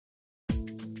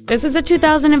This is a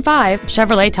 2005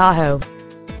 Chevrolet Tahoe.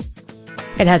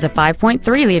 It has a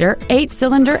 5.3-liter,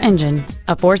 8-cylinder engine,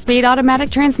 a 4-speed automatic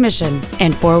transmission,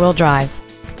 and 4-wheel drive.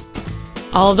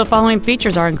 All of the following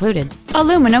features are included: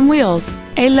 aluminum wheels,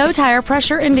 a low tire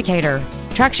pressure indicator,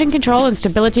 traction control and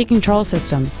stability control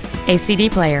systems, a CD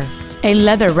player, a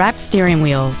leather-wrapped steering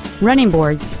wheel, running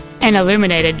boards, an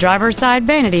illuminated driver's side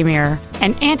vanity mirror,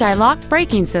 an anti-lock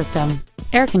braking system,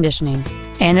 air conditioning,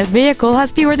 and this vehicle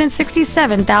has fewer than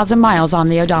 67,000 miles on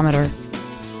the odometer.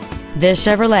 This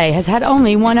Chevrolet has had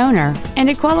only one owner, and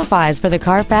it qualifies for the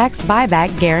Carfax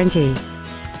buyback guarantee.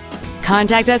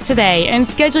 Contact us today and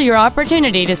schedule your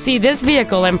opportunity to see this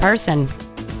vehicle in person.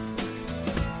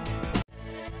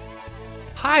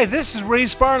 Hi, this is Ray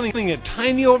Sparling at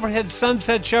Tiny Overhead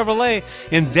Sunset Chevrolet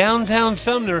in downtown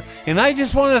Sumner, and I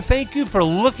just want to thank you for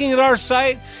looking at our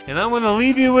site, and I want to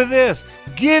leave you with this: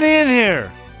 get in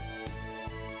here!